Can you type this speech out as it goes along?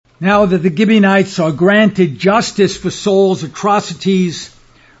Now that the Gibeonites are granted justice for Saul's atrocities,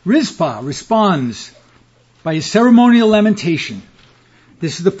 Rizpah responds by a ceremonial lamentation.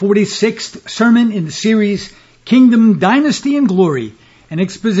 This is the 46th sermon in the series Kingdom, Dynasty and Glory, an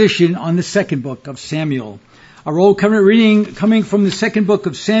exposition on the second book of Samuel. Our Old Covenant reading coming from the second book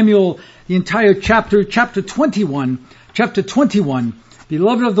of Samuel, the entire chapter 21.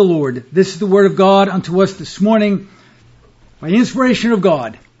 Beloved of the Lord, this is the word of God unto us this morning. By inspiration of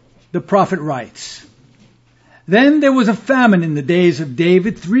God, the prophet writes, Then there was a famine in the days of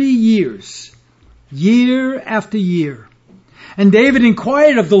David 3 years, year after year. And David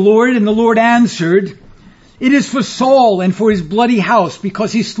inquired of the Lord, and the Lord answered, It is for Saul and for his bloody house,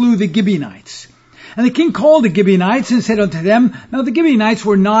 because he slew the Gibeonites. And the king called the Gibeonites and said unto them, Now the Gibeonites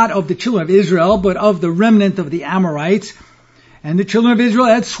were not of the children of Israel, but of the remnant of the Amorites. And the children of Israel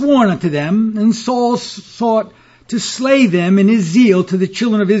had sworn unto them, and Saul sought to slay them in his zeal to the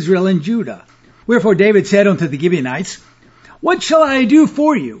children of Israel and Judah. Wherefore David said unto the Gibeonites, What shall I do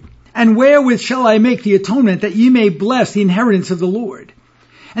for you? And wherewith shall I make the atonement, that ye may bless the inheritance of the Lord?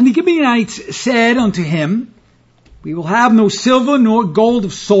 And the Gibeonites said unto him, We will have no silver nor gold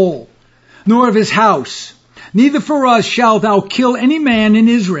of Saul, nor of his house. Neither for us shalt thou kill any man in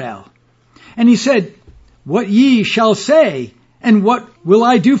Israel. And he said, What ye shall say, and what will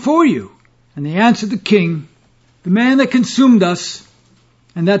I do for you? And they answered the king, The man that consumed us,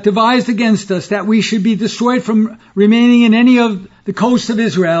 and that devised against us, that we should be destroyed from remaining in any of the coasts of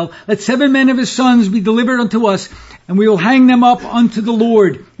Israel, let 7 men of his sons be delivered unto us, and we will hang them up unto the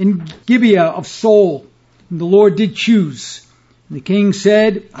Lord in Gibeah of Saul. And the Lord did choose. And the king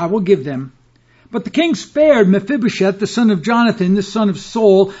said, I will give them. But the king spared Mephibosheth, the son of Jonathan, the son of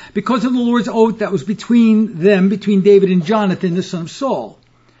Saul, because of the Lord's oath that was between them, between David and Jonathan, the son of Saul.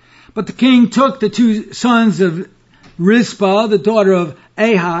 But the king took the 2 sons of Rizpah, the daughter of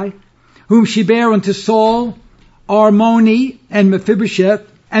Ahi, whom she bare unto Saul, Armoni and Mephibosheth,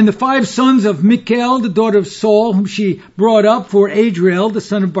 and the 5 sons of Michal, the daughter of Saul, whom she brought up for Adriel, the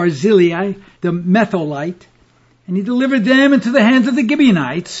son of Barzillai, the Metholite. And he delivered them into the hands of the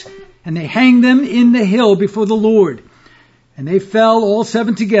Gibeonites, and they hanged them in the hill before the Lord. And they fell all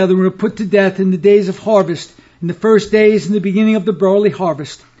 7 together and were put to death in the days of harvest, in the first days in the beginning of the barley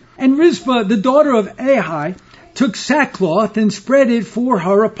harvest. And Rizpah, the daughter of Ahi, took sackcloth and spread it for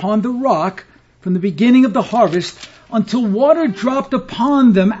her upon the rock from the beginning of the harvest until water dropped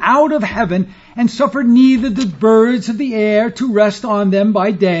upon them out of heaven, and suffered neither the birds of the air to rest on them by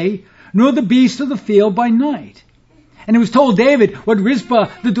day, nor the beasts of the field by night. And it was told David what Rizpah,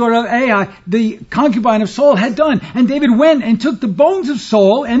 the daughter of Ahi, the concubine of Saul, had done. And David went and took the bones of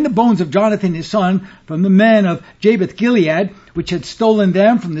Saul and the bones of Jonathan his son from the men of Jabesh Gilead, which had stolen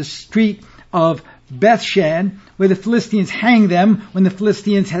them from the street of Bethshan, where the Philistines hanged them when the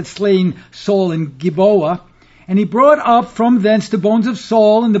Philistines had slain Saul in Gilboa. And he brought up from thence the bones of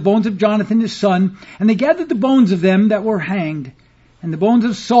Saul and the bones of Jonathan his son, and they gathered the bones of them that were hanged. And the bones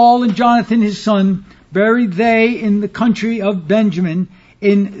of Saul and Jonathan his son buried they in the country of Benjamin,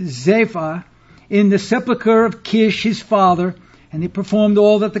 in Zephath, in the sepulchre of Kish his father. And they performed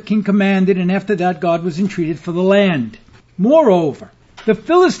all that the king commanded, and after that God was entreated for the land. Moreover, the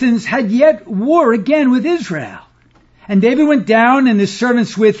Philistines had yet war again with Israel. And David went down, and his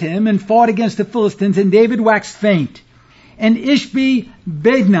servants with him, and fought against the Philistines, and David waxed faint. And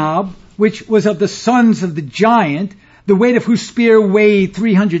Ishbi-Benob, which was of the sons of the giant, the weight of whose spear weighed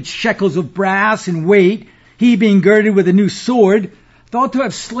 300 shekels of brass in weight, he being girded with a new sword, thought to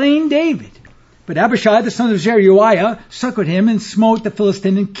have slain David. But Abishai, the son of Zeruiah, succored him, and smote the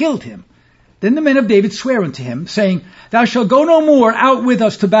Philistine, and killed him. Then the men of David sware unto him, saying, Thou shalt go no more out with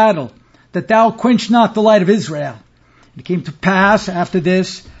us to battle, that thou quench not the light of Israel. It came to pass after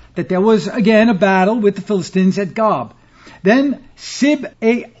this, that there was again a battle with the Philistines at Gob. Then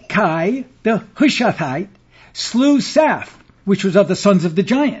Sibachai, the Hushathite, slew Saph, which was of the sons of the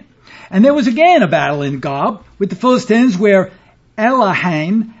giant. And there was again a battle in Gob with the Philistines, where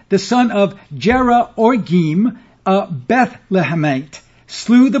Elihan, the son of Jerah-Orgim, a Bethlehemite,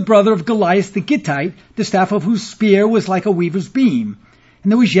 slew the brother of Goliath the Gittite, the staff of whose spear was like a weaver's beam.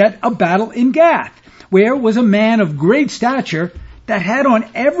 And there was yet a battle in Gath, where was a man of great stature, that had on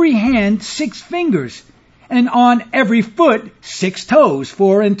every hand 6 fingers, and on every foot 6 toes,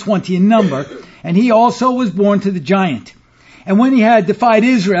 24 in number. And he also was born to the giant. And when he had defied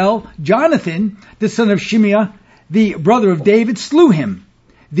Israel, Jonathan, the son of Shimeah, the brother of David, slew him.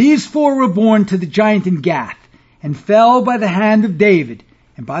 These 4 were born to the giant in Gath, and fell by the hand of David,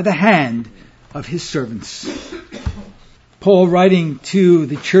 and by the hand of his servants. Paul, writing to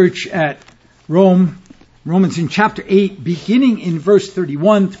the church at Rome, Romans in chapter 8, beginning in verse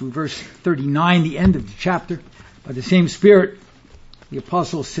 31 through verse 39, the end of the chapter, by the same Spirit, the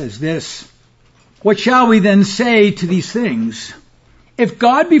apostle says this: "What shall we then say to these things? If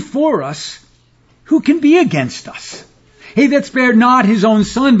God be for us, who can be against us? He that spared not his own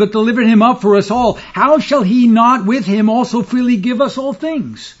Son, but delivered him up for us all, how shall he not with him also freely give us all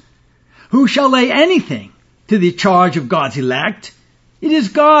things? Who shall lay anything to the charge of God's elect? It is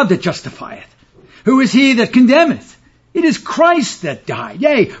God that justifieth. Who is he that condemneth? It is Christ that died,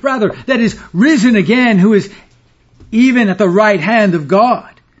 yea, rather, that is risen again, who is even at the right hand of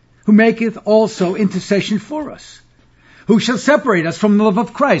God, who maketh also intercession for us. Who shall separate us from the love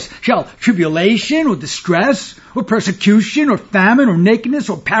of Christ? Shall tribulation or distress or persecution or famine or nakedness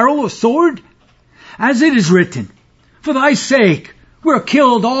or peril or sword? As it is written, for thy sake we are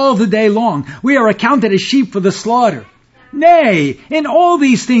killed all the day long. We are accounted as sheep for the slaughter. Nay, in all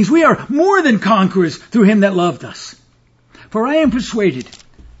these things we are more than conquerors through him that loved us. For I am persuaded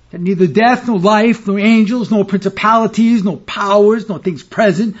that neither death, nor life, nor angels, nor principalities, nor powers, nor things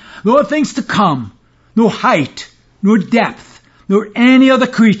present, nor things to come, nor height, nor depth, nor any other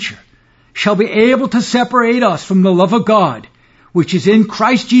creature shall be able to separate us from the love of God, which is in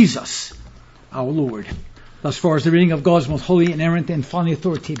Christ Jesus, our Lord." Thus far as the reading of God's most holy, inerrant, and finally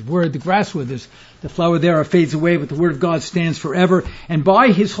authoritative word. The grass withers, the flower thereof fades away, but the word of God stands forever. And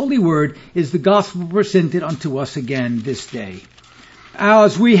by his holy word is the gospel presented unto us again this day.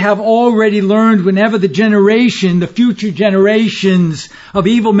 As we have already learned, whenever the future generations of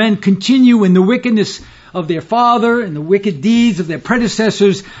evil men continue in the wickedness of their father and the wicked deeds of their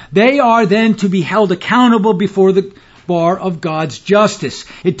predecessors, they are then to be held accountable before the bar of God's justice.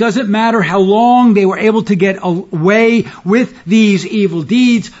 It doesn't matter how long they were able to get away with these evil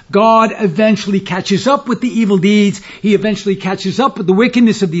deeds. God eventually catches up with the evil deeds. He eventually catches up with the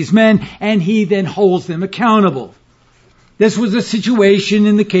wickedness of these men, and he then holds them accountable. This was the situation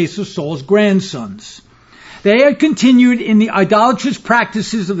in the case of Saul's grandsons. They had continued in the idolatrous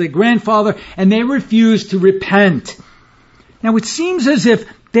practices of their grandfather, and they refused to repent. Now it seems as if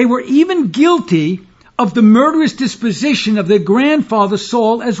they were even guilty of the murderous disposition of their grandfather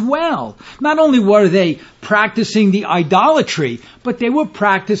Saul as well. Not only were they practicing the idolatry, but they were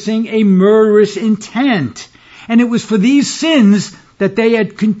practicing a murderous intent. And it was for these sins that they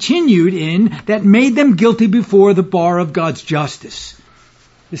had continued in that made them guilty before the bar of God's justice.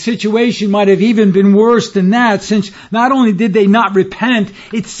 The situation might have even been worse than that, since not only did they not repent,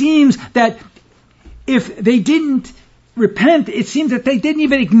 it seems that if they didn't repent, it seems that they didn't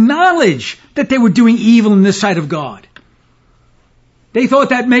even acknowledge that they were doing evil in the sight of God. They thought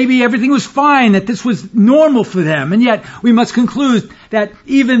that maybe everything was fine, that this was normal for them. And yet we must conclude that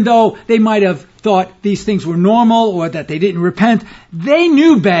even though they might have thought these things were normal or that they didn't repent, they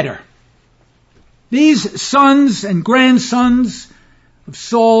knew better. These sons and grandsons of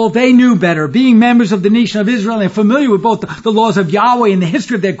Saul, they knew better. Being members of the nation of Israel and familiar with both the laws of Yahweh and the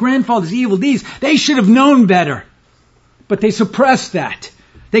history of their grandfather's evil deeds, they should have known better. But they suppressed that.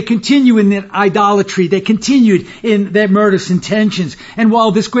 They continue in their idolatry. They continued in their murderous intentions. And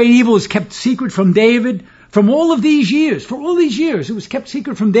while this great evil was kept secret from David, for all these years, it was kept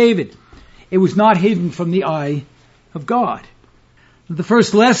secret from David. It was not hidden from the eye of God. The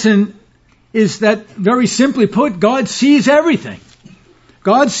first lesson is that, very simply put, God sees everything.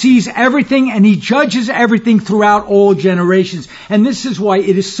 God sees everything, and he judges everything throughout all generations. And this is why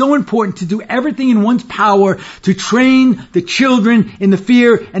it is so important to do everything in one's power to train the children in the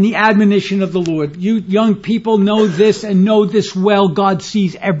fear and the admonition of the Lord. You young people know this and know this well. God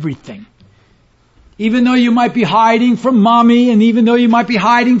sees everything. Even though you might be hiding from mommy, and even though you might be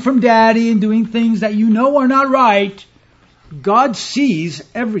hiding from daddy and doing things that you know are not right, God sees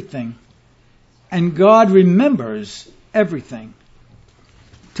everything. And God remembers everything.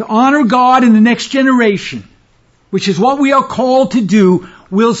 To honor God in the next generation, which is what we are called to do,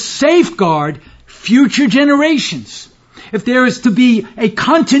 will safeguard future generations. If there is to be a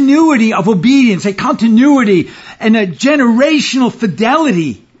continuity of obedience, a continuity and a generational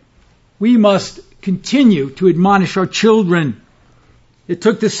fidelity, we must continue to admonish our children. It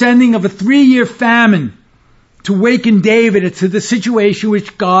took the sending of a 3-year famine to waken David to the situation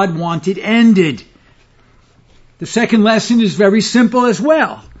which God wanted ended. The second lesson is very simple as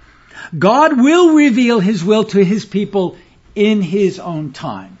well. God will reveal his will to his people in his own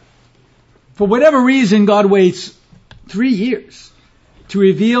time. For whatever reason, God waits 3 years to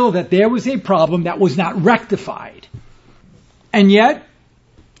reveal that there was a problem that was not rectified. And yet,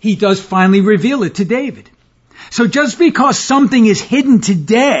 he does finally reveal it to David. So just because something is hidden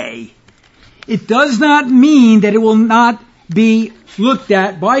today, it does not mean that it will not be looked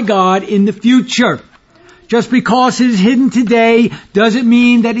at by God in the future. Just because it is hidden today doesn't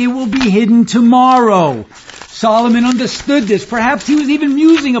mean that it will be hidden tomorrow. Solomon understood this. Perhaps he was even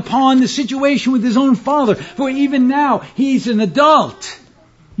musing upon the situation with his own father. For even now, he's an adult.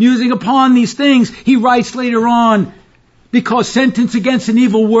 Musing upon these things, he writes later on, because sentence against an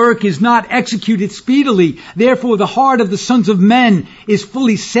evil work is not executed speedily, therefore the heart of the sons of men is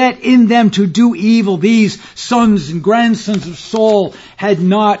fully set in them to do evil. These sons and grandsons of Saul had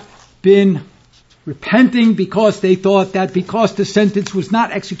not been repenting because they thought that because the sentence was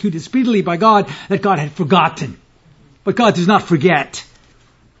not executed speedily by God, that God had forgotten. But God does not forget.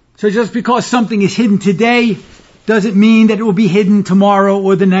 So just because something is hidden today doesn't mean that it will be hidden tomorrow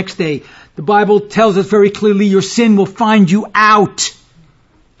or the next day. The Bible tells us very clearly your sin will find you out.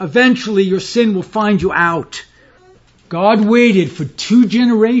 Eventually your sin will find you out. God waited for 2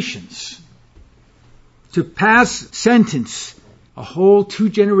 generations to pass sentence, a whole 2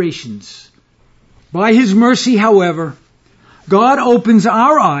 generations. By His mercy, however, God opens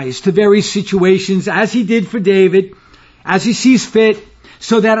our eyes to various situations as He did for David, as He sees fit,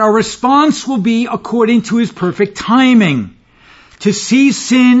 so that our response will be according to His perfect timing. To see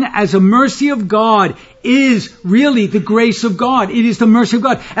sin as a mercy of God is really the grace of God. It is the mercy of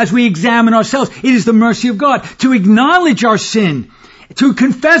God. As we examine ourselves, it is the mercy of God. To acknowledge our sin, to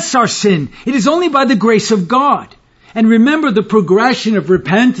confess our sin, it is only by the grace of God. And remember the progression of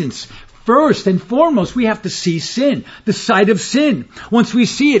repentance. First and foremost, we have to see sin, the sight of sin. Once we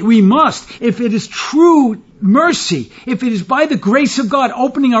see it, we must, if it is true mercy, if it is by the grace of God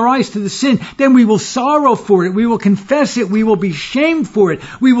opening our eyes to the sin, then we will sorrow for it, we will confess it, we will be shamed for it,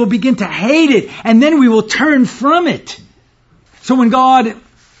 we will begin to hate it, and then we will turn from it. So when God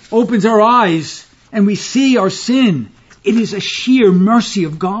opens our eyes and we see our sin, it is a sheer mercy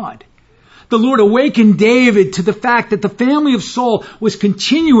of God. The Lord awakened David to the fact that the family of Saul was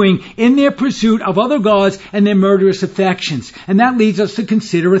continuing in their pursuit of other gods and their murderous affections. And that leads us to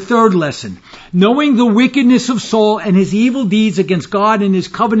consider a third lesson. Knowing the wickedness of Saul and his evil deeds against God and his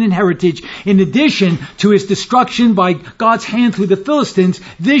covenant heritage, in addition to his destruction by God's hand through the Philistines,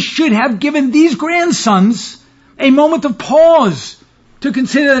 this should have given these grandsons a moment of pause to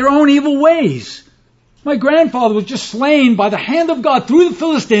consider their own evil ways. My grandfather was just slain by the hand of God through the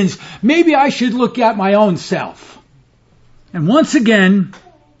Philistines. Maybe I should look at my own self. And once again,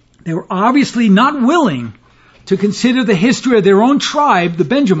 they were obviously not willing to consider the history of their own tribe, the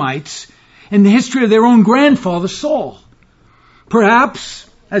Benjamites, and the history of their own grandfather, Saul. Perhaps,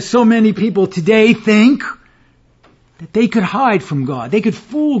 as so many people today think, that they could hide from God, they could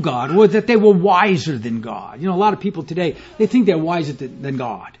fool God, or that they were wiser than God. You know, a lot of people today, they think they're wiser than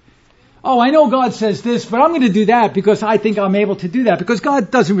God. Oh, I know God says this, but I'm going to do that because I think I'm able to do that. Because God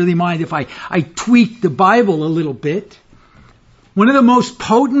doesn't really mind if I tweak the Bible a little bit. One of the most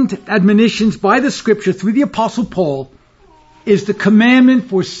potent admonitions by the Scripture through the Apostle Paul is the commandment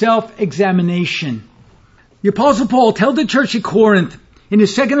for self-examination. The Apostle Paul told the church at Corinth in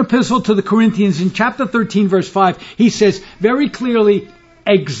his second epistle to the Corinthians in chapter 13 verse 5, he says very clearly,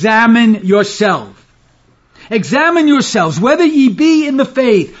 examine yourselves. Examine yourselves, whether ye be in the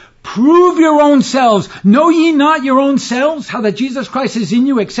faith. Prove your own selves. Know ye not your own selves, how that Jesus Christ is in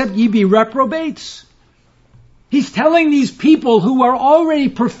you, except ye be reprobates? He's telling these people who are already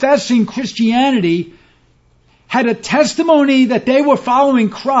professing Christianity, had a testimony that they were following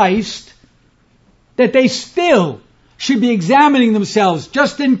Christ, that they still should be examining themselves,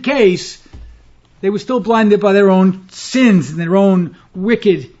 just in case they were still blinded by their own sins and their own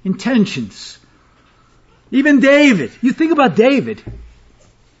wicked intentions. Even David, you think about David.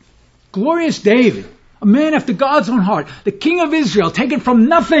 Glorious David, a man after God's own heart, the king of Israel, taken from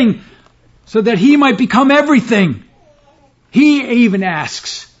nothing so that he might become everything. He even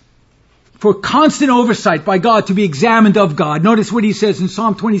asks for constant oversight by God to be examined of God. Notice what he says in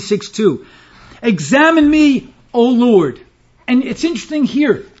Psalm 26:2. Examine me, O Lord. And it's interesting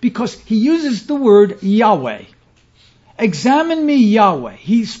here because he uses the word Yahweh. Examine me, Yahweh.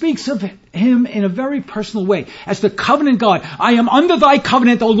 He speaks of him in a very personal way as the covenant God. I am under thy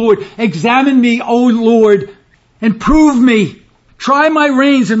covenant, O Lord. Examine me, O Lord, and prove me. Try my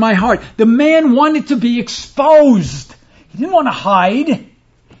reins and my heart. The man wanted to be exposed. He didn't want to hide.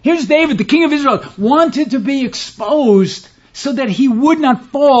 Here's David, the king of Israel, wanted to be exposed so that he would not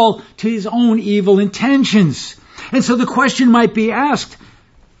fall to his own evil intentions. And so the question might be asked,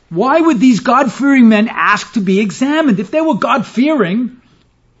 why would these God-fearing men ask to be examined? If they were God-fearing,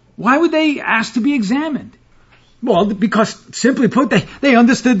 why would they ask to be examined? Well, because, simply put, they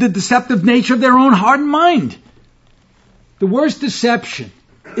understood the deceptive nature of their own heart and mind. The worst deception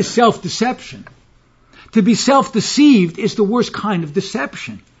is self-deception. To be self-deceived is the worst kind of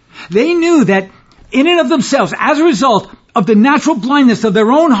deception. They knew that in and of themselves, as a result of the natural blindness of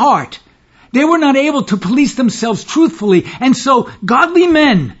their own heart, they were not able to police themselves truthfully. And so godly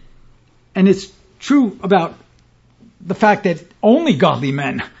men, and it's true about the fact that only godly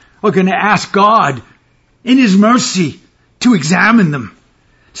men are going to ask God in His mercy to examine them,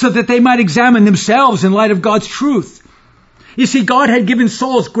 so that they might examine themselves in light of God's truth. You see, God had given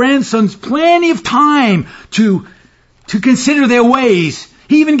Saul's grandsons plenty of time to consider their ways.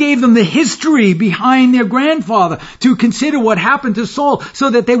 He even gave them the history behind their grandfather to consider what happened to Saul, so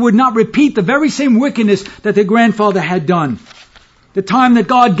that they would not repeat the very same wickedness that their grandfather had done. The time that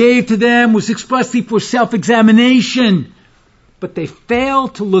God gave to them was expressly for self-examination, but they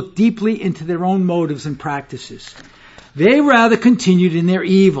failed to look deeply into their own motives and practices. They rather continued in their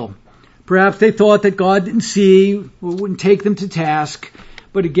evil. Perhaps they thought that God didn't see or wouldn't take them to task,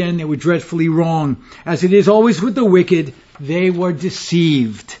 but again, they were dreadfully wrong. As it is always with the wicked, they were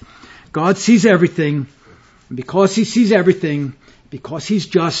deceived. God sees everything, and because He sees everything, because He's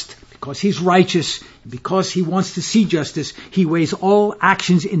just, because He's righteous, because He wants to see justice, He weighs all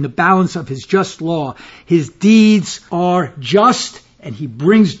actions in the balance of His just law. His deeds are just, and He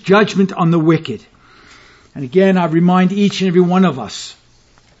brings judgment on the wicked. And again, I remind each and every one of us,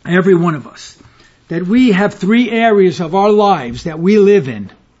 that we have 3 areas of our lives that we live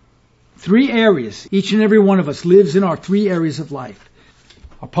in. 3 areas. Each and every one of us lives in our 3 areas of life.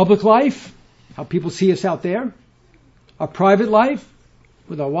 Our public life, how people see us out there. Our private life,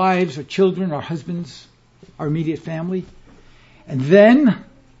 with our wives, our children, our husbands, our immediate family. And then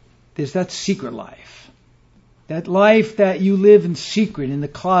there's that secret life. That life that you live in secret, in the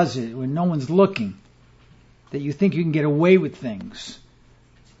closet, when no one's looking. That you think you can get away with things.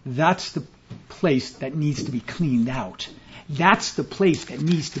 That's the place that needs to be cleaned out. That's the place that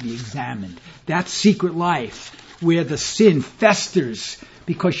needs to be examined. That secret life where the sin festers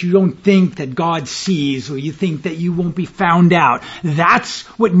because you don't think that God sees, or you think that you won't be found out. That's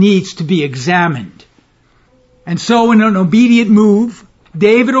what needs to be examined. And so in an obedient move,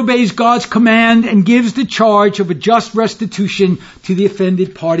 David obeys God's command and gives the charge of a just restitution to the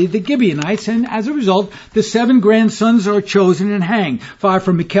offended party, the Gibeonites, and as a result, the 7 grandsons are chosen and hanged. 5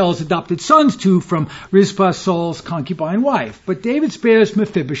 from Michal's adopted sons, 2 from Rizpah, Saul's concubine wife. But David spares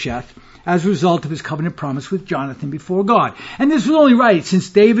Mephibosheth as a result of his covenant promise with Jonathan before God. And this was only right, since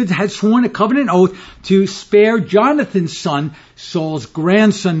David had sworn a covenant oath to spare Jonathan's son, Saul's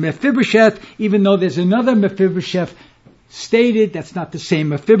grandson Mephibosheth, even though there's another Mephibosheth stated, that's not the same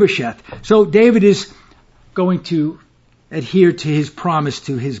Mephibosheth. So David is going to adhere to his promise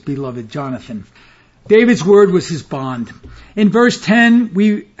to his beloved Jonathan. David's word was his bond. In verse 10,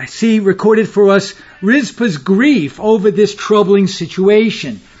 we see recorded for us Rizpah's grief over this troubling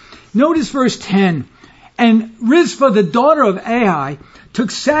situation. Notice verse 10. And Rizpah, the daughter of Ai,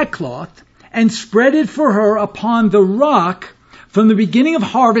 took sackcloth and spread it for her upon the rock from the beginning of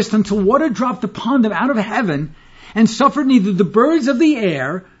harvest until water dropped upon them out of heaven, and suffered neither the birds of the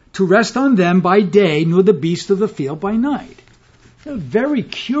air to rest on them by day, nor the beasts of the field by night. A very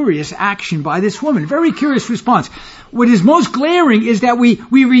curious action by this woman. Very curious response. What is most glaring is that we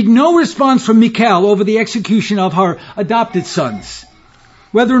read no response from Michal over the execution of her adopted sons.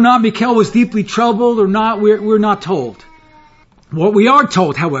 Whether or not Michal was deeply troubled or not, we're not told. What we are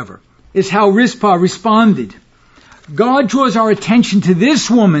told, however, is how Rizpah responded. God draws our attention to this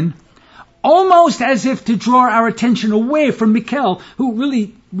woman almost as if to draw our attention away from Michal, who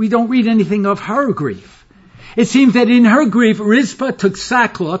really, we don't read anything of her grief. It seems that in her grief, Rizpah took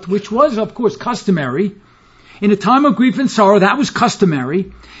sackcloth, which was, of course, customary. In a time of grief and sorrow, that was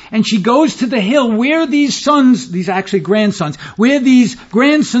customary. And she goes to the hill where these sons, these actually grandsons, where these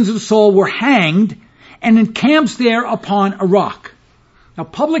grandsons of Saul were hanged, and encamps there upon a rock. Now,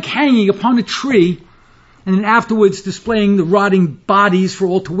 public hanging upon a tree, and then afterwards displaying the rotting bodies for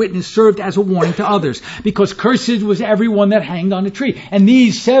all to witness, served as a warning to others. Because cursed was everyone that hanged on a tree. And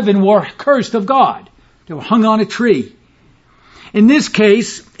these 7 were cursed of God. They were hung on a tree. In this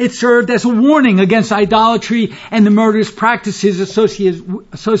case, it served as a warning against idolatry and the murderous practices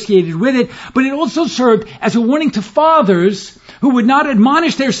associated with it. But it also served as a warning to fathers who would not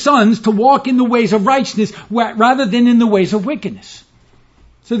admonish their sons to walk in the ways of righteousness rather than in the ways of wickedness.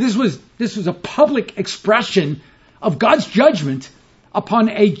 So this was a public expression of God's judgment upon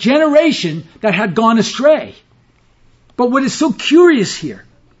a generation that had gone astray. But what is so curious here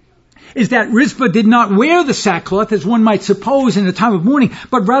is that Rizpah did not wear the sackcloth, as one might suppose in a time of mourning,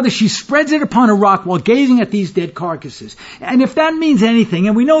 but rather she spreads it upon a rock while gazing at these dead carcasses. And if that means anything,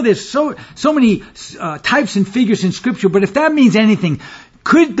 and we know there's so many types and figures in Scripture, but if that means anything,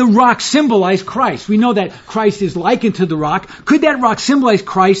 Could the rock symbolize Christ? We know that Christ is likened to the rock. Could that rock symbolize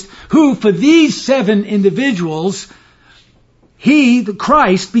Christ, who, for these 7 individuals, he, the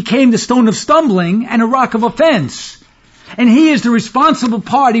Christ, became the stone of stumbling and a rock of offense? And he is the responsible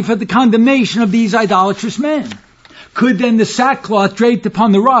party for the condemnation of these idolatrous men. Could then the sackcloth draped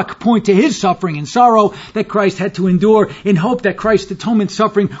upon the rock point to his suffering and sorrow that Christ had to endure, in hope that Christ's atonement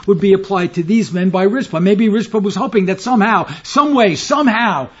suffering would be applied to these men by Rizpah? Maybe Rizpah was hoping that somehow, some way,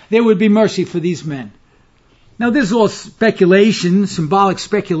 somehow, there would be mercy for these men. Now this is all speculation, symbolic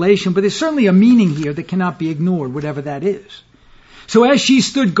speculation, but there's certainly a meaning here that cannot be ignored, whatever that is. So as she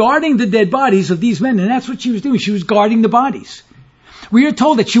stood guarding the dead bodies of these men, and that's what she was doing, she was guarding the bodies. We are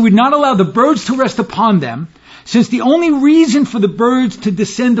told that she would not allow the birds to rest upon them, since the only reason for the birds to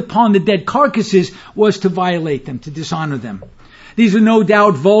descend upon the dead carcasses was to violate them, to dishonor them. These are no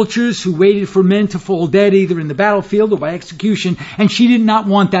doubt vultures who waited for men to fall dead either in the battlefield or by execution, and she did not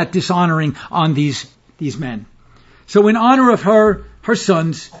want that dishonoring on these men. So in honor of her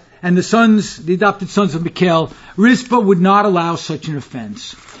sons, and the adopted sons of Michal, Rizpah would not allow such an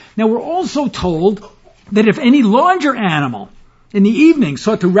offense. Now we're also told that if any larger animal in the evening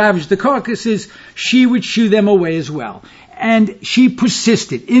sought to ravage the carcasses, she would shoo them away as well. And she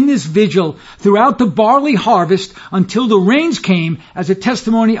persisted in this vigil throughout the barley harvest until the rains came, as a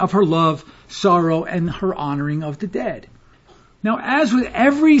testimony of her love, sorrow, and her honoring of the dead. Now, as with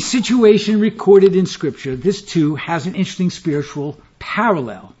every situation recorded in Scripture, this too has an interesting spiritual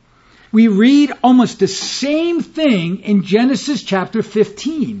parallel. We read almost the same thing in Genesis chapter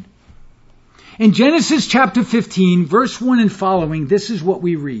 15. In Genesis chapter 15, verse 1 and following, this is what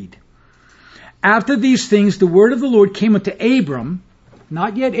we read. After these things, the word of the Lord came unto Abram,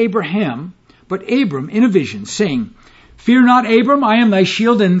 not yet Abraham, but Abram in a vision, saying, Fear not, Abram, I am thy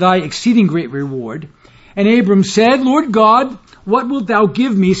shield and thy exceeding great reward. And Abram said, Lord God, what wilt thou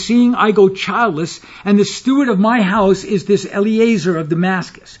give me, seeing I go childless, and the steward of my house is this Eliezer of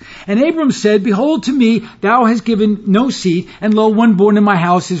Damascus? And Abram said, Behold, to me thou hast given no seed, and lo, one born in my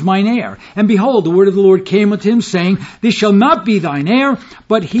house is mine heir. And behold, the word of the Lord came unto him, saying, This shall not be thine heir,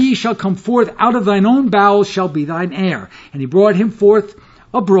 but he shall come forth out of thine own bowels shall be thine heir. And he brought him forth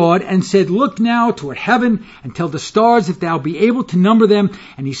abroad, and said, Look now toward heaven, and tell the stars, if thou be able to number them.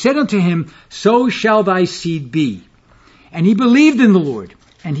 And he said unto him, So shall thy seed be. And he believed in the Lord,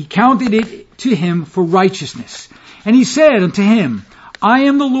 and he counted it to him for righteousness. And he said unto him, I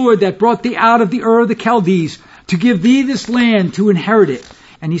am the Lord that brought thee out of the Ur of the Chaldees, to give thee this land to inherit it.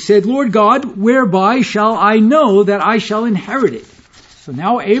 And he said, Lord God, whereby shall I know that I shall inherit it? So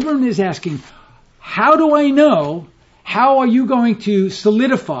now Abram is asking, how do I know? How are you going to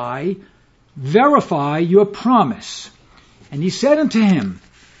solidify, verify your promise? And he said unto him,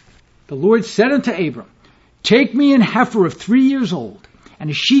 the Lord said unto Abram, Take me an heifer of 3 years old, and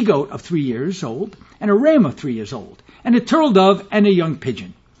a she-goat of 3 years old, and a ram of 3 years old, and a turtle dove, and a young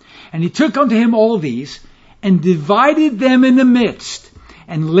pigeon. And he took unto him all these, and divided them in the midst,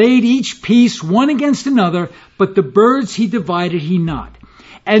 and laid each piece one against another, but the birds he divided he not.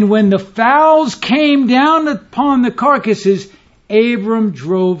 And when the fowls came down upon the carcasses, Abram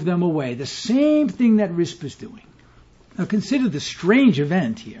drove them away. The same thing that Rizpah is doing. Now consider the strange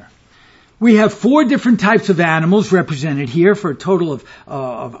event here. We have 4 different types of animals represented here for a total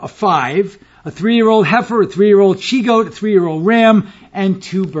of 5. A 3-year-old heifer, a 3-year-old she-goat, a 3-year-old ram, and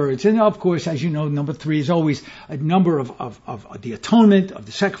 2 birds. And of course, as you know, number 3 is always a number of the atonement, of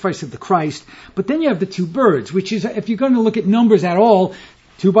the sacrifice of the Christ. But then you have the 2 birds, which is, if you're going to look at numbers at all,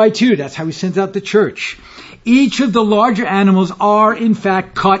 2 by 2. That's how he sends out the church. Each of the larger animals are, in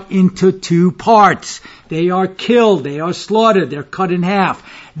fact, cut into 2 parts. They are killed. They are slaughtered. They're cut in half.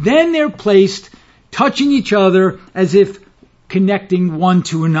 Then they're placed, touching each other as if connecting one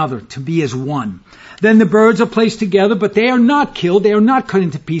to another, to be as one. Then the birds are placed together, but they are not killed. They are not cut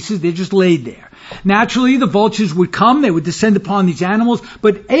into pieces. They're just laid there. Naturally, the vultures would come. They would descend upon these animals.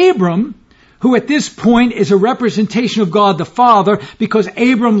 But Abram, who at this point is a representation of God the Father, because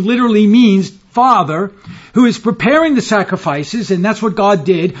Abram literally means Father, who is preparing the sacrifices, and that's what God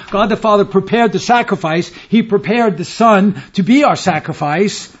did. God the Father prepared the sacrifice. He prepared the Son to be our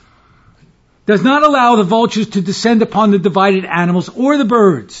sacrifice. Does not allow the vultures to descend upon the divided animals or the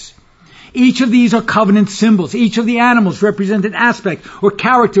birds. Each of these are covenant symbols. Each of the animals represent an aspect or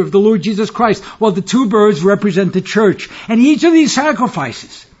character of the Lord Jesus Christ, while the 2 birds represent the church. And each of these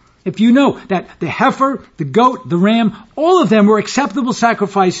sacrifices, if you know that the heifer, the goat, the ram, all of them were acceptable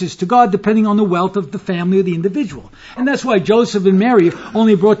sacrifices to God depending on the wealth of the family or the individual. And that's why Joseph and Mary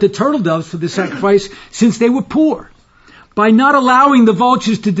only brought the turtle doves for the sacrifice, since they were poor. By not allowing the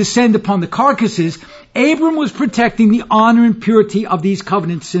vultures to descend upon the carcasses, Abram was protecting the honor and purity of these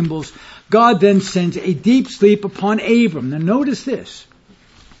covenant symbols. God then sends a deep sleep upon Abram. Now notice this.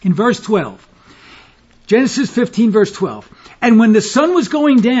 In verse 12. Genesis 15 verse 12. And when the sun was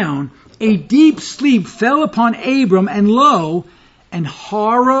going down, a deep sleep fell upon Abram, and lo, an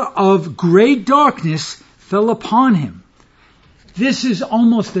horror of great darkness fell upon him. This is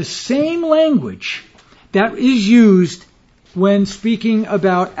almost the same language that is used when speaking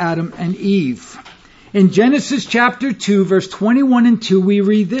about Adam and Eve. In Genesis chapter 2, verse 21 and 2, we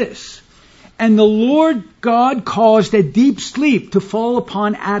read this. And the Lord God caused a deep sleep to fall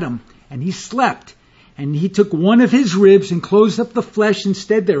upon Adam, and he slept. And he took one of his ribs and closed up the flesh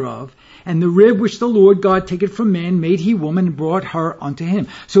instead thereof. And the rib which the Lord God taketh from man made he woman and brought her unto him.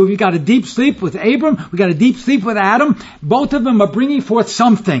 So we got a deep sleep with Abram. We got a deep sleep with Adam. Both of them are bringing forth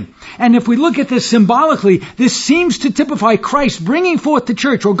something. And if we look at this symbolically, this seems to typify Christ bringing forth the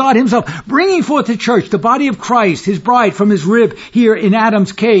church, or God himself bringing forth the church, the body of Christ, his bride, from his rib here in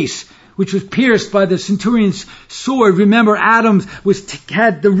Adam's case, which was pierced by the centurion's sword. Remember, Adam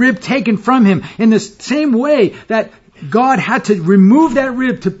had the rib taken from him in the same way that God had to remove that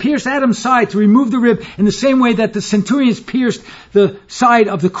rib, to pierce Adam's side, to remove the rib, in the same way that the centurions pierced the side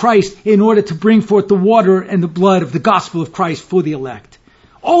of the Christ in order to bring forth the water and the blood of the gospel of Christ for the elect.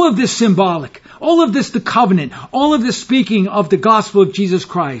 All of this symbolic, all of this the covenant, all of this speaking of the gospel of Jesus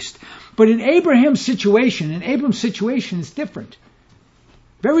Christ. But in Abram's situation is different.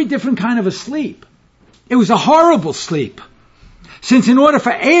 Very different kind of a sleep. It was a horrible sleep. Since in order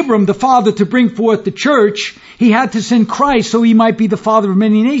for Abram, the father, to bring forth the church, he had to send Christ so he might be the father of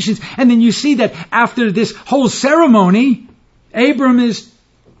many nations. And then you see that after this whole ceremony, Abram's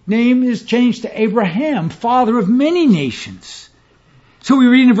name is changed to Abraham, father of many nations. So we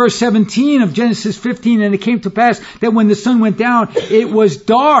read in verse 17 of Genesis 15, and it came to pass that when the sun went down, it was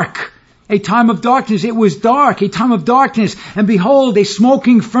dark. A time of darkness. It was dark, a time of darkness. And behold, a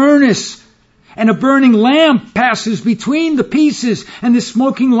smoking furnace and a burning lamp passes between the pieces. And this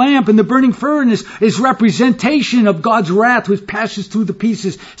smoking lamp and the burning furnace is representation of God's wrath, which passes through the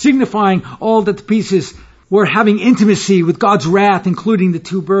pieces, signifying all that the pieces were having intimacy with God's wrath, including the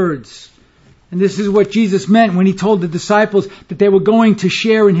two birds. And this is what Jesus meant when he told the disciples that they were going to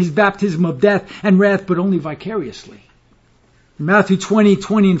share in his baptism of death and wrath, but only vicariously. In Matthew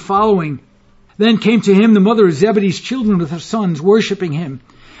 20:20 and following, then came to him the mother of Zebedee's children with her sons, worshipping him,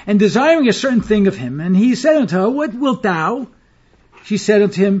 and desiring a certain thing of him. And he said unto her, What wilt thou? She said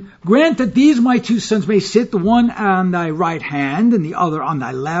unto him, Grant that these my two sons may sit, the one on thy right hand, and the other on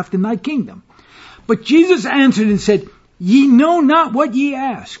thy left, in thy kingdom. But Jesus answered and said, Ye know not what ye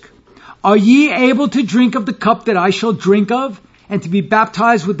ask. Are ye able to drink of the cup that I shall drink of, and to be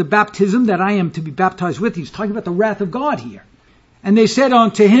baptized with the baptism that I am to be baptized with? He's talking about the wrath of God here. And they said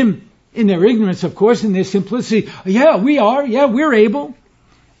unto him, in their ignorance, of course, in their simplicity, Yeah, we are. Yeah, we're able.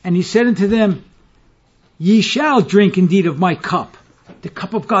 And he said unto them, Ye shall drink indeed of my cup, the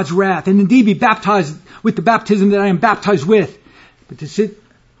cup of God's wrath, and indeed be baptized with the baptism that I am baptized with. But to sit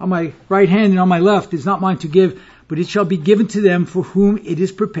on my right hand and on my left is not mine to give, but it shall be given to them for whom it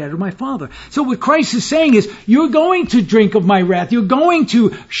is prepared of my Father. So what Christ is saying is, you're going to drink of my wrath. You're going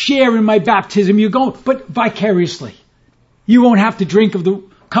to share in my baptism. But vicariously. You won't have to drink of the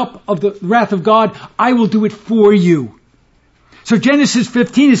cup of the wrath of God. I will do it for you. So Genesis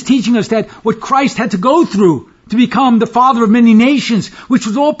 15 is teaching us that what Christ had to go through to become the Father of many nations, which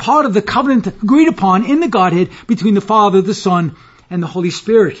was all part of the covenant agreed upon in the Godhead between the Father, the Son, and the Holy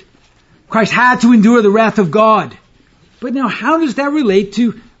Spirit. Christ had to endure the wrath of God. But now how does that relate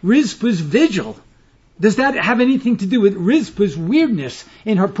to Rizpah's vigil? Does that have anything to do with Rizpah's weirdness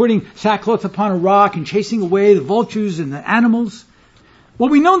in her putting sackcloth upon a rock and chasing away the vultures and the animals? Well,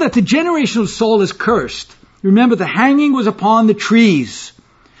 we know that the generation of Saul is cursed. Remember, the hanging was upon the trees.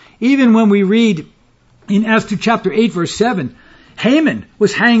 Even when we read in Esther chapter 8, verse 7, Haman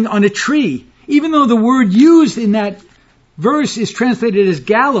was hanged on a tree. Even though the word used in that verse is translated as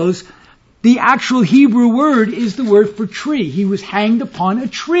gallows, the actual Hebrew word is the word for tree. He was hanged upon a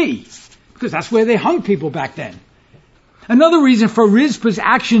tree, because that's where they hung people back then. Another reason for Rizpah's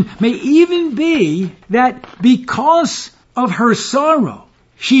action may even be that because of her sorrow,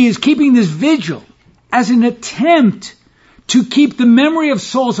 she is keeping this vigil as an attempt to keep the memory of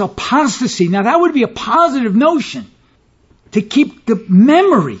Saul's apostasy. Now that would be a positive notion, to keep the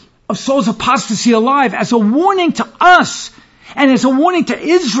memory of Saul's apostasy alive as a warning to us and as a warning to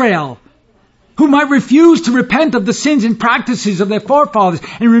Israel, who might refuse to repent of the sins and practices of their forefathers.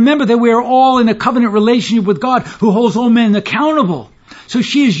 And remember that we are all in a covenant relationship with God, who holds all men accountable. So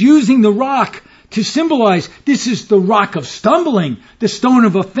she is using the rock to symbolize this is the rock of stumbling, the stone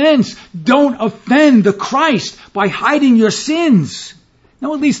of offense. Don't offend the Christ by hiding your sins.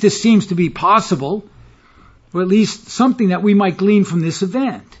 Now, at least this seems to be possible, or at least something that we might glean from this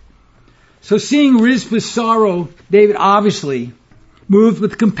event. So seeing Rizpah's sorrow, David obviously, moved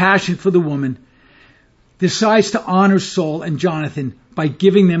with compassion for the woman, decides to honor Saul and Jonathan by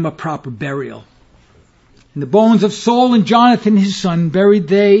giving them a proper burial. And the bones of Saul and Jonathan his son buried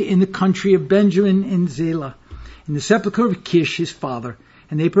they in the country of Benjamin in Zelah, in the sepulchre of Kish his father,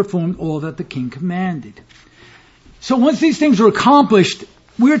 and they performed all that the king commanded. So once these things were accomplished,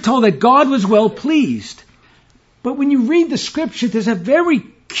 we are told that God was well pleased. But when you read the scripture, there's a very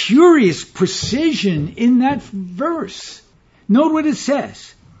curious precision in that verse. Note what it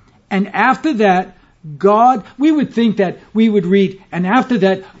says. And after that, God, we would think that we would read, and after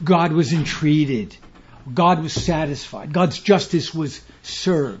that, God was entreated. God was satisfied. God's justice was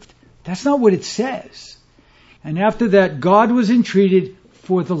served. That's not what it says. And after that, God was entreated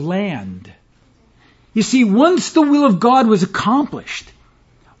for the land. You see, once the will of God was accomplished,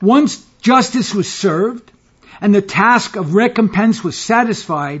 once justice was served, and the task of recompense was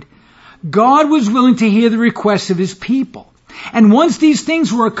satisfied, God was willing to hear the requests of his people. And once these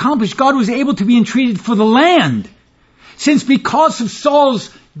things were accomplished, God was able to be entreated for the land. Since because of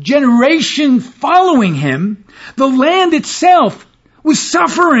Saul's generation following him, the land itself was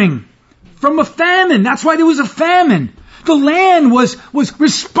suffering from a famine. That's why there was a famine. The land was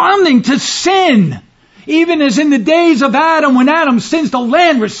responding to sin. Even as in the days of Adam, when Adam sins, the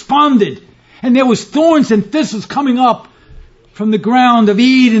land responded. And there was thorns and thistles coming up from the ground of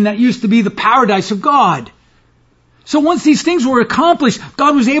Eden that used to be the paradise of God. So once these things were accomplished,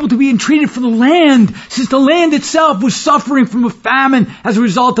 God was able to be entreated for the land, since the land itself was suffering from a famine as a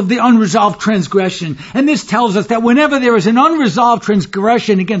result of the unresolved transgression. And this tells us that whenever there is an unresolved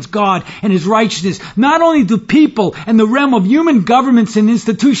transgression against God and his righteousness, not only do people and the realm of human governments and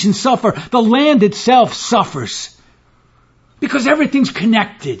institutions suffer, the land itself suffers. Because everything's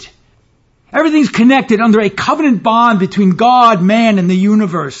connected. Everything's connected under a covenant bond between God, man, and the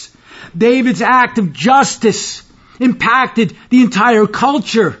universe. David's act of justice impacted the entire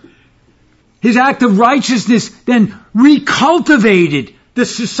culture. His act of righteousness then recultivated the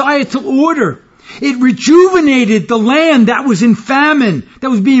societal order. It rejuvenated the land that was in famine, that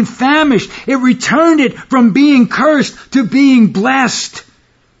was being famished. It returned it from being cursed to being blessed.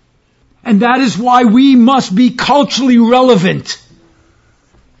 And that is why we must be culturally relevant.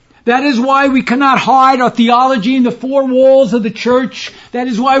 That is why we cannot hide our theology in the four walls of the church. That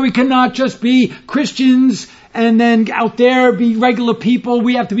is why we cannot just be Christians and then out there be regular people.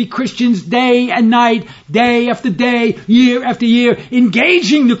 We have to be Christians day and night, day after day, year after year,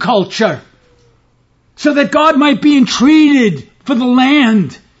 engaging the culture so that God might be entreated for the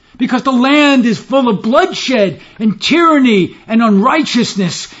land, because the land is full of bloodshed and tyranny and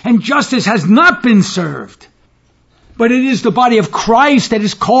unrighteousness, and justice has not been served. But it is the body of Christ that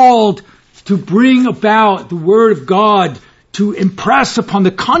is called to bring about the Word of God, to impress upon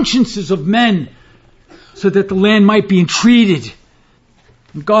the consciences of men, so that the land might be entreated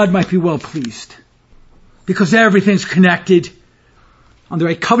and God might be well pleased. Because everything's connected under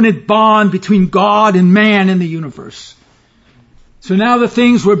a covenant bond between God and man in the universe. So now the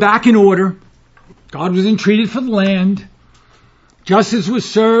things were back in order. God was entreated for the land. Justice was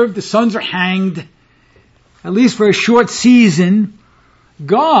served. The sons are hanged, at least for a short season.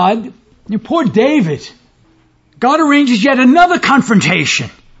 God, poor David, God arranges yet another confrontation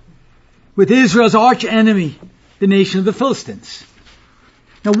with Israel's arch enemy, the nation of the Philistines.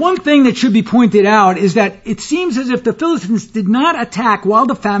 Now, one thing that should be pointed out is that it seems as if the Philistines did not attack while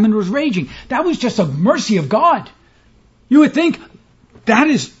the famine was raging. That was just a mercy of God. You would think that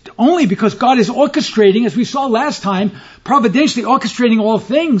is only because God is orchestrating, as we saw last time, providentially orchestrating all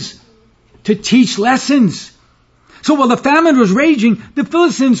things to teach lessons. So while the famine was raging, the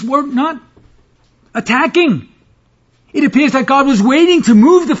Philistines were not attacking. It appears that God was waiting to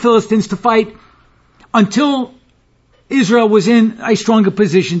move the Philistines to fight until Israel was in a stronger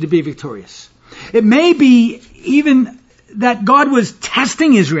position to be victorious. It may be even that God was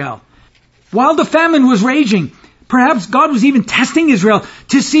testing Israel. While the famine was raging, perhaps God was even testing Israel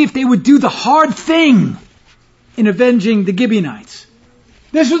to see if they would do the hard thing in avenging the Gibeonites.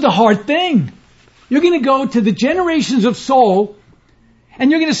 This was the hard thing. You're going to go to the generations of Saul, and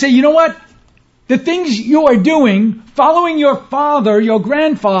you're going to say, you know what? The things you are doing, following your father, your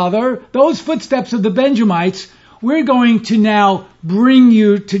grandfather, those footsteps of the Benjamites, we're going to now bring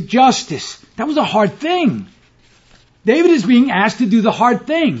you to justice. That was a hard thing. David is being asked to do the hard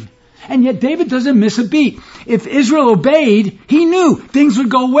thing. And yet David doesn't miss a beat. If Israel obeyed, he knew things would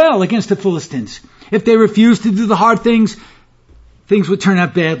go well against the Philistines. If they refused to do the hard things, things would turn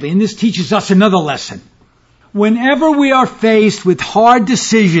out badly. And this teaches us another lesson. Whenever we are faced with hard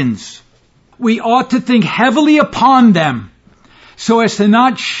decisions, we ought to think heavily upon them so as to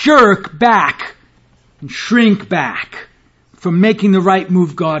not shirk back and shrink back from making the right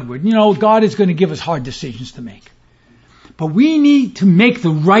move Godward. You know, God is going to give us hard decisions to make. But we need to make the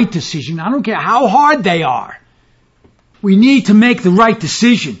right decision. I don't care how hard they are. We need to make the right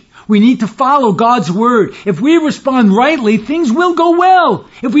decision. We need to follow God's word. If we respond rightly, things will go well.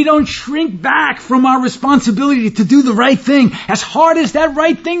 If we don't shrink back from our responsibility to do the right thing, as hard as that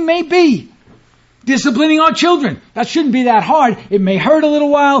right thing may be. Disciplining our children. That shouldn't be that hard. It may hurt a little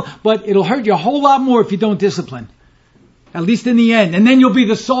while, but it'll hurt you a whole lot more if you don't discipline. At least in the end. And then you'll be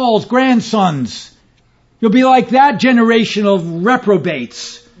the Saul's grandsons. You'll be like that generation of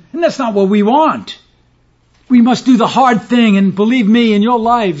reprobates. And that's not what we want. We must do the hard thing. And believe me, in your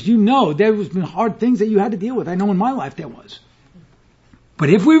lives, you know there has been hard things that you had to deal with. I know in my life there was. But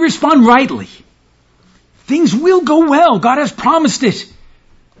if we respond rightly, things will go well. God has promised it.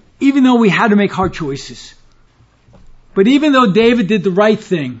 Even though we had to make hard choices. But even though David did the right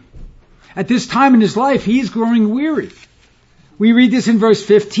thing, at this time in his life, he is growing weary. We read this in verse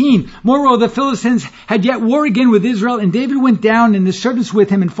 15. Moreover, the Philistines had yet war again with Israel, and David went down and the servants with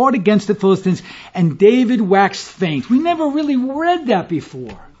him and fought against the Philistines, and David waxed faint. We never really read that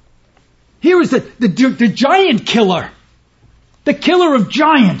before. Here is the giant killer. The killer of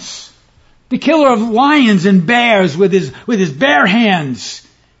giants. The killer of lions and bears with his bare hands.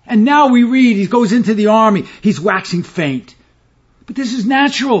 And now we read, he goes into the army, he's waxing faint. But this is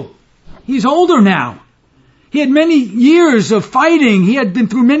natural. He's older now. He had many years of fighting. He had been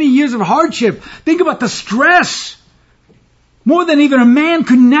through many years of hardship. Think about the stress. More than even a man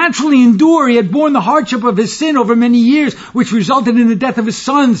could naturally endure. He had borne the hardship of his sin over many years, which resulted in the death of his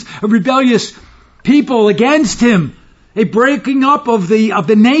sons, a rebellious people against him, a breaking up of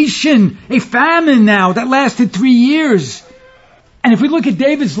the nation, a famine now that lasted 3 years. And if we look at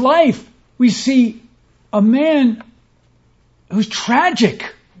David's life, we see a man who's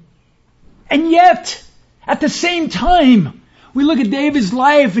tragic. And yet, at the same time, we look at David's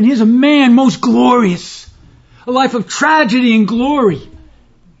life and here's a man most glorious. A life of tragedy and glory.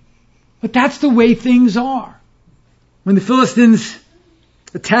 But that's the way things are. When the Philistines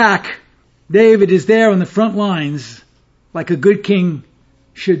attack, David is there on the front lines like a good king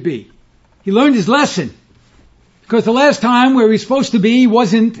should be. He learned his lesson. Because the last time where he was supposed to be, he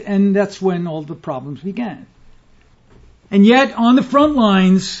wasn't, and that's when all the problems began. And yet, on the front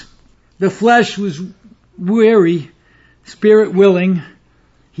lines, the flesh was weary, spirit willing,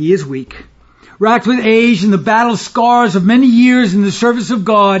 he is weak. Racked with age and the battle scars of many years in the service of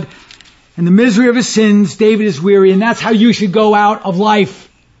God, and the misery of his sins, David is weary, and that's how you should go out of life.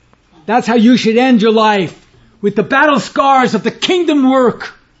 That's how you should end your life, with the battle scars of the kingdom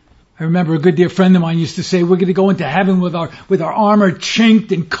work. I remember a good dear friend of mine used to say, we're going to go into heaven with our armor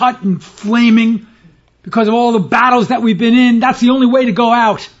chinked and cut and flaming because of all the battles that we've been in. That's the only way to go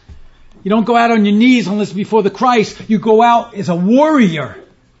out. You don't go out on your knees unless before the Christ. You go out as a warrior.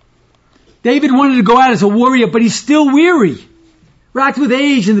 David wanted to go out as a warrior, but he's still weary. Racked with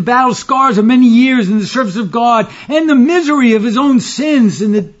age and the battle scars of many years in the service of God and the misery of his own sins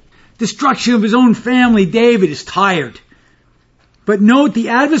and the destruction of his own family, David is tired. But note, the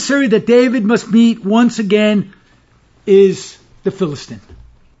adversary that David must meet once again is the Philistine.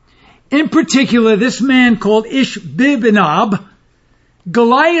 In particular, this man called Ishbi-benob,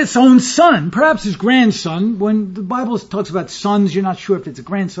 Goliath's own son, perhaps his grandson. When the Bible talks about sons, you're not sure if it's a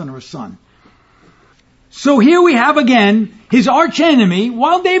grandson or a son. So here we have again his archenemy,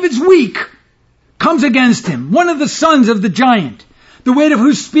 while David's weak, comes against him, one of the sons of the giant. The weight of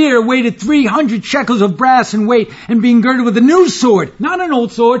whose spear weighted 300 shekels of brass in weight, and being girded with a new sword. Not an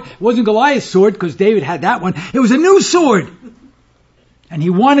old sword. It wasn't Goliath's sword, because David had that one. It was a new sword. And he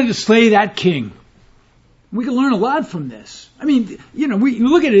wanted to slay that king. We can learn a lot from this. I mean, we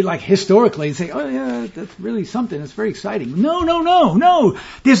look at it like historically and say, oh yeah, that's really something. That's very exciting. No.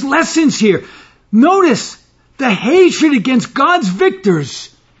 There's lessons here. Notice the hatred against God's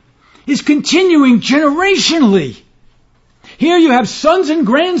victors is continuing generationally. Here you have sons and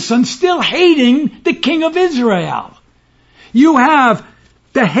grandsons still hating the king of Israel. You have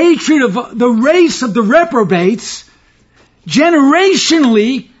the hatred of the race of the reprobates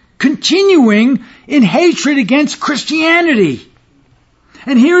generationally continuing in hatred against Christianity.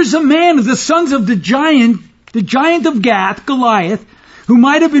 And here's a man of the sons of the giant of Gath, Goliath, who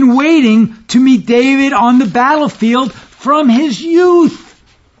might have been waiting to meet David on the battlefield from his youth.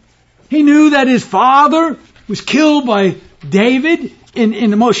 He knew that his father was killed by David in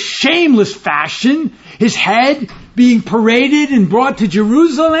the most shameless fashion, his head being paraded and brought to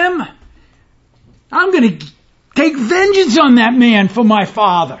Jerusalem. I'm going to take vengeance on that man for my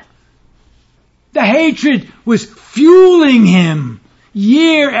father. The hatred was fueling him.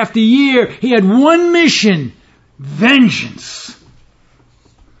 Year after year, he had one mission: vengeance.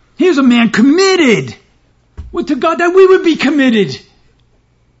 He was a man committed to God, that we would be committed.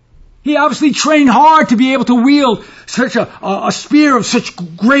 He obviously trained hard to be able to wield such a spear of such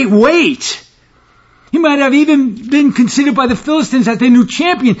great weight. He might have even been considered by the Philistines as their new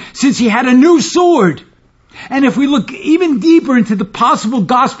champion, since he had a new sword. And if we look even deeper into the possible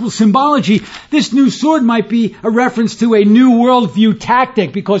gospel symbology, this new sword might be a reference to a new worldview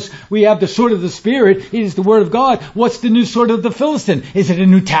tactic, because we have the sword of the Spirit. It is the Word of God. What's the new sword of the Philistine? Is it a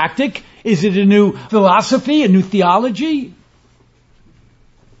new tactic? Is it a new philosophy, a new theology?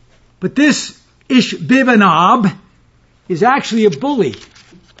 But this Ishbi-benob is actually a bully.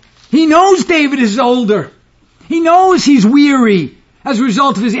 He knows David is older. He knows he's weary as a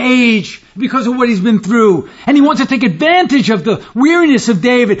result of his age, because of what he's been through. And he wants to take advantage of the weariness of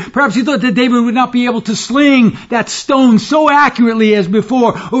David. Perhaps he thought that David would not be able to sling that stone so accurately as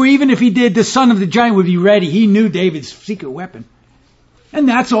before. Or even if he did, the son of the giant would be ready. He knew David's secret weapon. And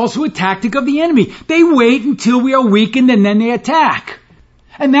that's also a tactic of the enemy. They wait until we are weakened and then they attack.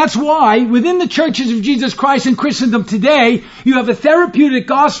 And that's why within the churches of Jesus Christ and Christendom today, you have a therapeutic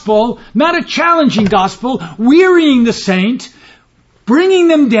gospel, not a challenging gospel, wearying the saint, bringing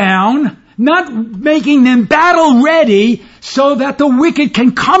them down, not making them battle ready so that the wicked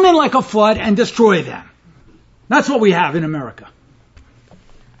can come in like a flood and destroy them. That's what we have in America.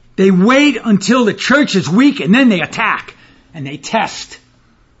 They wait until the church is weak and then they attack. And they test.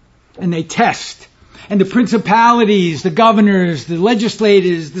 And they test. And the principalities, the governors, the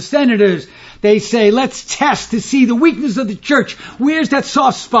legislators, the senators, they say, let's test to see the weakness of the church. Where's that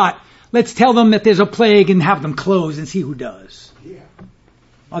soft spot? Let's tell them that there's a plague and have them close and see who does. Yeah.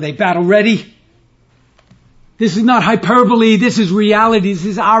 Are they battle ready? This is not hyperbole. This is reality. This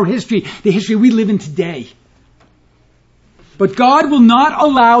is our history, the history we live in today. But God will not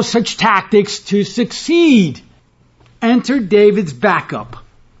allow such tactics to succeed. Enter David's backup,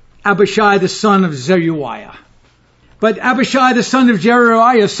 Abishai the son of Zeruiah. But Abishai the son of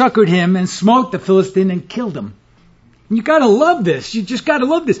Zeruiah succored him and smote the Philistine and killed him. And you gotta love this. You just gotta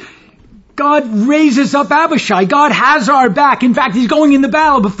love this. God raises up Abishai. God has our back. In fact, he's going in the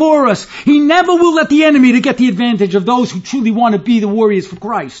battle before us. He never will let the enemy to get the advantage of those who truly want to be the warriors for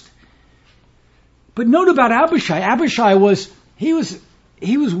Christ. But note about Abishai. Abishai was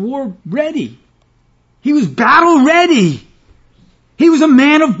war ready. He was battle ready. He was a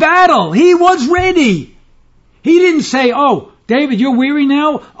man of battle. He was ready. He didn't say, oh, David, you're weary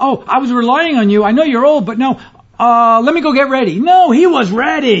now? Oh, I was relying on you. I know you're old, but no, let me go get ready. No, he was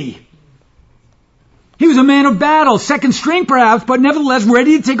ready. He was a man of battle, second string perhaps, but nevertheless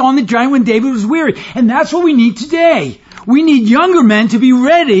ready to take on the giant when David was weary. And that's what we need today. We need younger men to be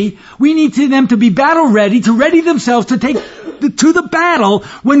ready. We need them to be battle ready, to ready themselves to take to the battle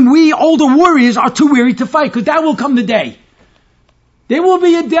when we older warriors are too weary to fight, because that will come the day. There will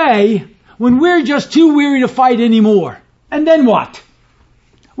be a day when we're just too weary to fight anymore. And then what?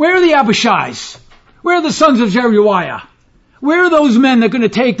 Where are the Abishais? Where are the sons of Zeruiah? Where are those men that are going to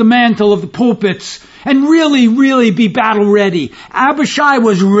take the mantle of the pulpits and really, really be battle ready? Abishai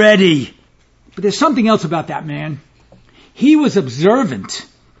was ready. But there's something else about that man. He was observant.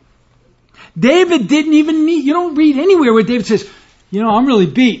 David didn't even need, you don't read anywhere where David says, I'm really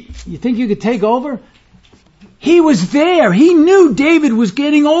beat. You think you could take over? He was there. He knew David was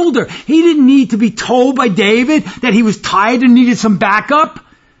getting older. He didn't need to be told by David that he was tired and needed some backup.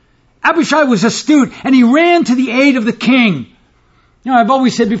 Abishai was astute, and he ran to the aid of the king. I've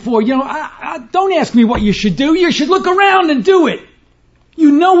always said before, don't ask me what you should do. You should look around and do it.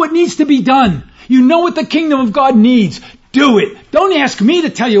 You know what needs to be done. You know what the kingdom of God needs. Do it. Don't ask me to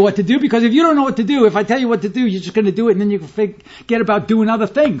tell you what to do, because if you don't know what to do, if I tell you what to do, you're just going to do it, and then you can forget about doing other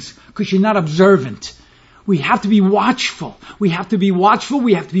things, because you're not observant. We have to be watchful. We have to be watchful.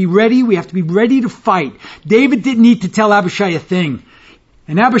 We have to be ready. We have to be ready to fight. David didn't need to tell Abishai a thing.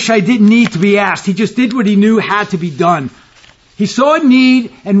 And Abishai didn't need to be asked. He just did what he knew had to be done. He saw a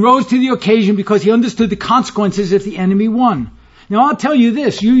need and rose to the occasion because he understood the consequences if the enemy won. Now I'll tell you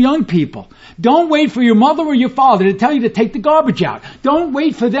this, you young people, don't wait for your mother or your father to tell you to take the garbage out. Don't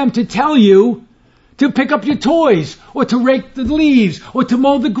wait for them to tell you to pick up your toys, or to rake the leaves, or to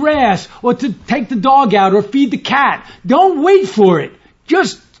mow the grass, or to take the dog out, or feed the cat. Don't wait for it.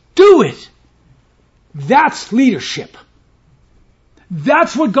 Just do it. That's leadership.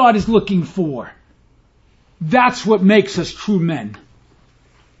 That's what God is looking for. That's what makes us true men.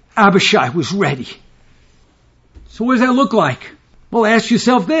 Abishai was ready. So what does that look like? Well, ask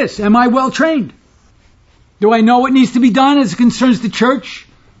yourself this. Am I well trained? Do I know what needs to be done as it concerns the church,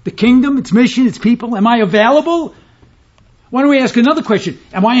 the kingdom, its mission, its people? Am I available? Why don't we ask another question?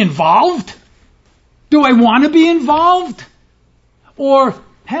 Am I involved? Do I want to be involved? Or,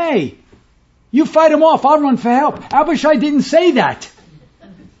 hey, you fight him off, I'll run for help. Abishai didn't say that.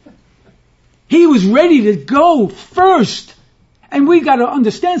 He was ready to go first. And we got to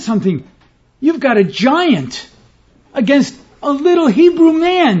understand something. You've got a giant against a little Hebrew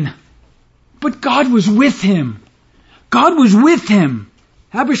man. But God was with him. God was with him.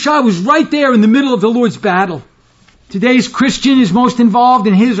 Abishai was right there in the middle of the Lord's battle. Today's Christian is most involved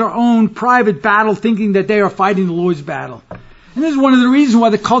in his or her own private battle, thinking that they are fighting the Lord's battle. And this is one of the reasons why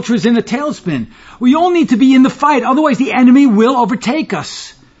the culture is in a tailspin. We all need to be in the fight, otherwise the enemy will overtake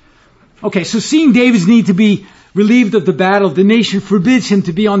us. Okay, so seeing David's need to be relieved of the battle, the nation forbids him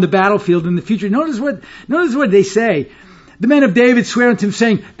to be on the battlefield in the future. Notice what they say. The men of David swear unto him,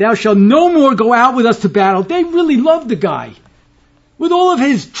 saying, "Thou shalt no more go out with us to battle." They really loved the guy. With all of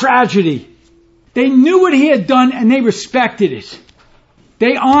his tragedy, they knew what he had done and they respected it.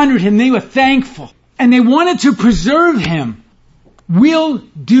 They honored him. They were thankful. And they wanted to preserve him. We'll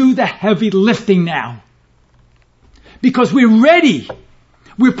do the heavy lifting now. Because we're ready.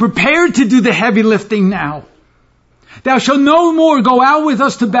 We're prepared to do the heavy lifting now. Thou shalt no more go out with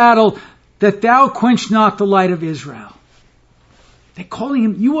us to battle, that thou quench not the light of Israel. They're calling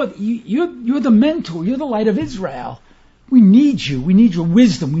him, you're the mentor, you're the light of Israel. We need you. We need your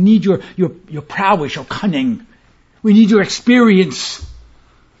wisdom. We need your prowess, your cunning. We need your experience.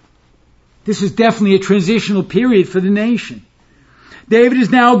 This is definitely a transitional period for the nation. David is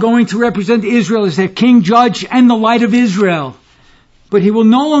now going to represent Israel as their king, judge, and the light of Israel. But he will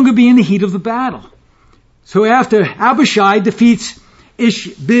no longer be in the heat of the battle. So after Abishai defeats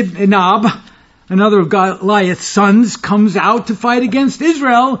Ishbi-Benob, another of Goliath's sons, comes out to fight against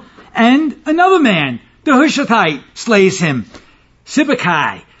Israel, and another man, the Hushathite, slays him,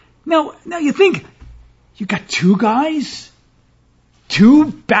 Sibbecai. Now you think, you got two guys?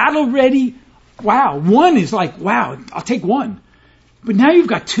 Two battle ready? Wow, one is like, wow, I'll take one. But now you've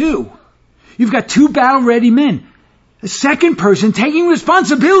got two. You've got two battle ready men. A second person taking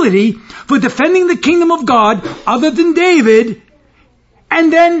responsibility for defending the kingdom of God other than David.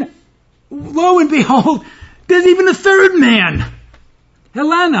 And then, lo and behold, there's even a third man.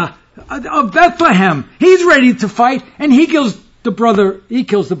 Elkanah of Bethlehem. He's ready to fight, and he kills the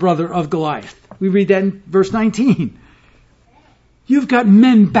brother of Goliath. We read that in verse 19. You've got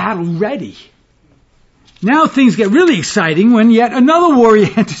men battle ready. Now things get really exciting when yet another warrior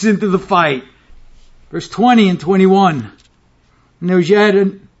enters into the fight. Verse 20 and 21. And there was yet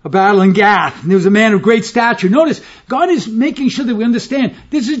a battle in Gath, and there was a man of great stature. Notice, God is making sure that we understand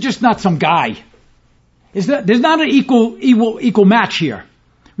this is just not some guy. There's not an equal match here.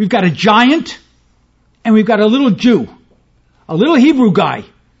 We've got a giant, and we've got a little Jew, a little Hebrew guy.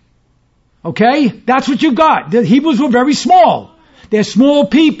 Okay? That's what you've got. The Hebrews were very small. They're small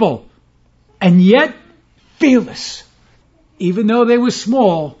people, and yet fearless. Even though they were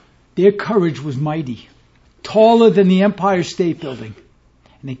small, their courage was mighty, taller than the Empire State Building.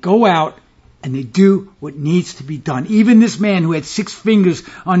 And they go out and they do what needs to be done. Even this man who had 6 fingers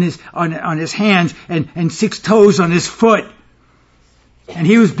on his hands and 6 toes on his foot. And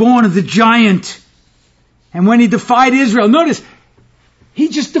he was born of the giant. And when he defied Israel, notice, he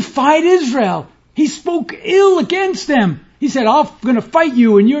just defied Israel. He spoke ill against them. He said, I'm going to fight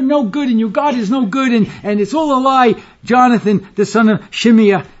you, and you're no good, and your God is no good, and it's all a lie. Jonathan, the son of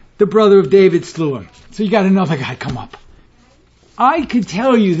Shimeah, the brother of David, slew him. So you got another guy come up. I could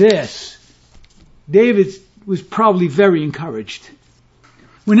tell you this. David was probably very encouraged.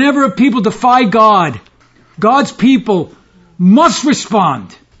 Whenever people defy God, God's people must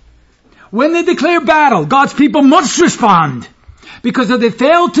respond. When they declare battle, God's people must respond. Because if they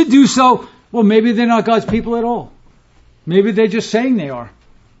fail to do so, well, maybe they're not God's people at all. Maybe they're just saying they are.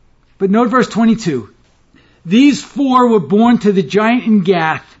 But note verse 22. These 4 were born to the giant in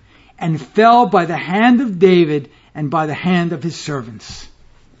Gath and fell by the hand of David and by the hand of his servants.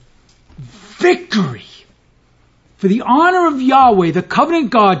 Victory! For the honor of Yahweh, the covenant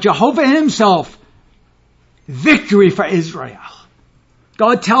God, Jehovah himself. Victory for Israel.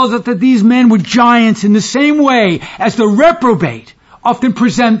 God tells us that these men were giants in the same way as the reprobate often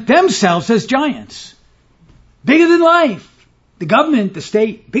present themselves as giants. Bigger than life. The government, the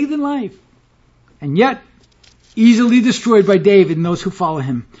state, bigger than life. And yet, easily destroyed by David and those who follow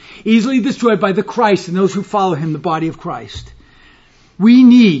him. Easily destroyed by the Christ and those who follow him, the body of Christ.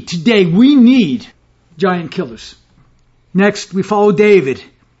 we need giant killers. Next, we follow David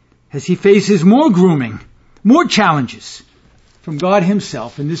as he faces more grooming, more challenges from God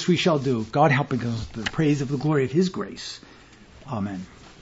himself, and this we shall do, God helping us to the praise of the glory of his grace. Amen.